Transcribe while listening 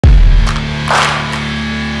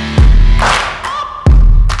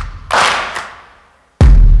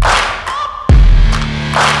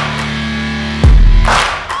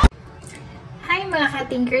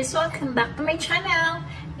Thinkers, welcome back to my channel.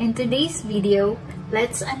 In today's video,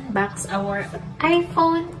 let's unbox our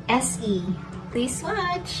iPhone SE. Please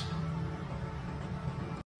watch.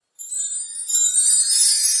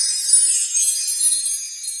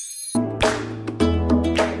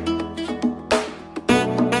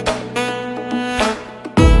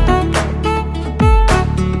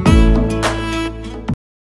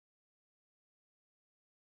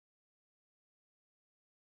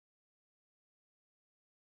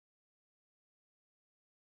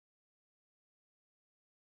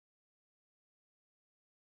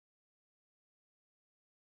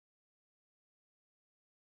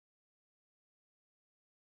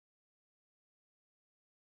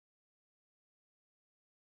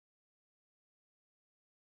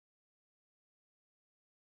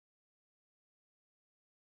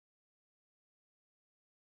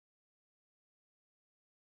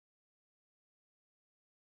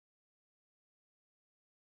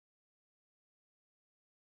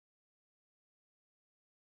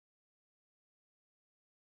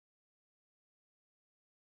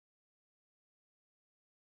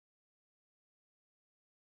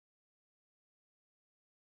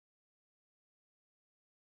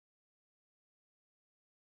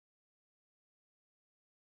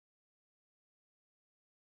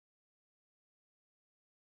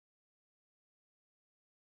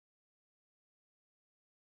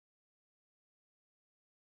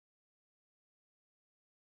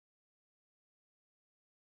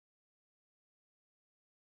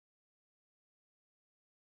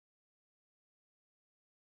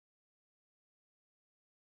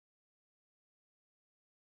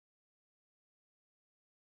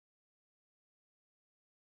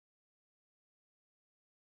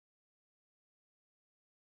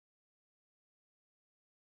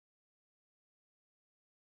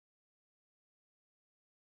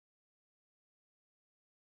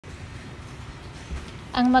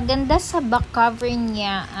 Ang maganda sa back cover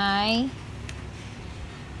niya ay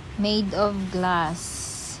made of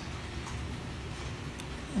glass.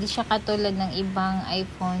 Hindi siya katulad ng ibang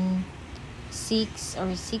iPhone 6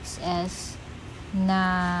 or 6S na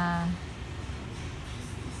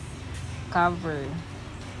cover.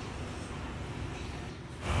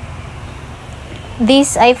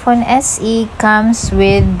 This iPhone SE comes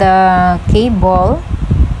with the cable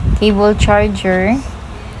charger.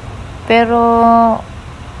 Pero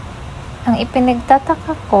ang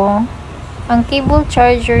ipinagtataka ko, ang cable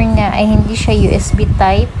charger niya ay hindi siya USB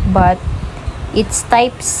type but it's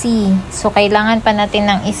type C. So kailangan pa natin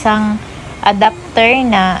ng isang adapter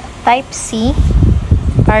na type C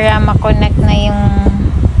para ma-connect na yung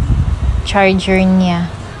charger niya.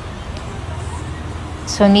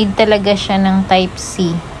 So need talaga siya ng type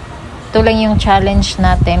C. Ito lang yung challenge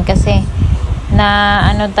natin kasi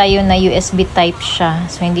na tayo na USB type siya.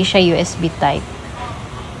 So hindi siya USB type.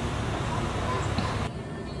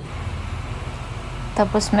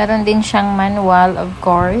 Tapos, meron din siyang manual, of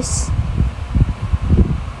course.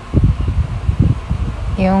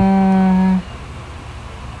 Yung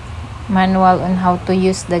manual on how to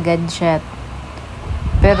use the gadget.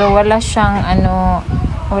 Pero wala siyang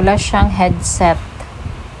headset.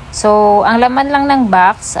 So, ang laman lang ng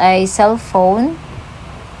box ay cellphone.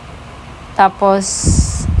 Tapos,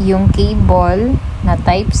 yung cable na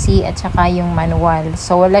type C at saka yung manual.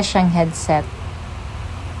 So, wala siyang headset.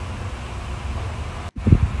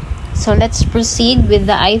 So, let's proceed with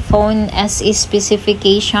the iPhone SE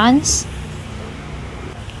specifications.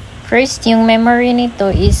 First, yung memory nito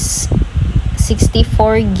is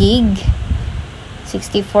 64 gig.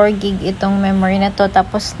 64 gig itong memory na to.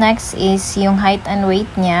 Tapos, next is yung height and weight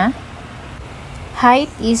niya. Height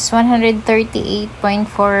is 138.4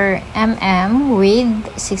 mm with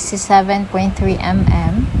 67.3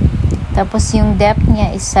 mm. Tapos, yung depth niya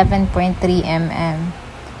is 7.3 mm.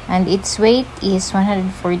 And its weight is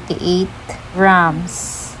 148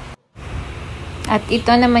 grams. At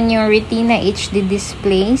ito naman yung Retina HD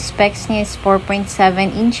display. Specs niya is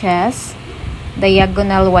 4.7 inches.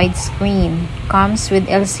 Diagonal widescreen. Comes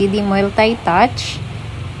with LCD multi-touch.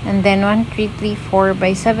 And then 1334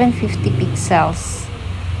 by 750 pixels.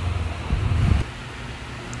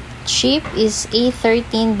 Chip is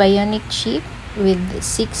A13 Bionic chip with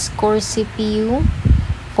 6-core CPU.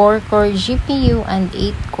 4-core GPU and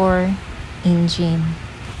 8-core engine.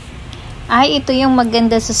 Ito yung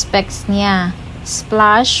maganda sa specs niya.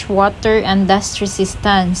 Splash, water, and dust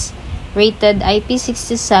resistance. Rated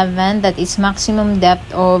IP67, that is maximum depth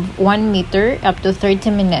of 1 meter up to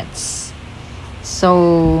 30 minutes.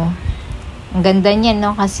 So, ang ganda niya,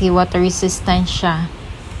 no? Kasi water resistant siya.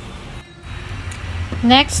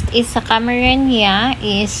 Next is sa camera niya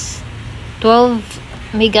is 12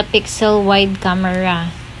 megapixel wide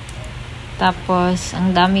camera. Tapos,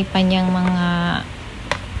 ang dami pa niyang mga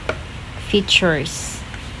features.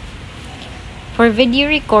 For video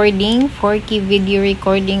recording, 4K video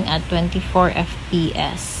recording at 24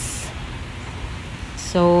 FPS.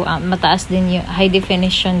 So, mataas din yung high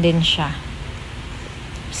definition din siya.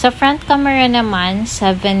 Sa front camera naman,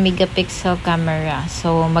 7 megapixel camera.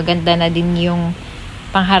 So, maganda na din yung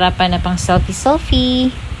pangharapan na pang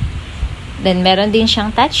selfie-selfie. Then, meron din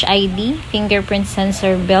siyang Touch ID, fingerprint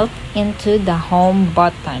sensor built into the home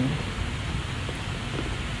button.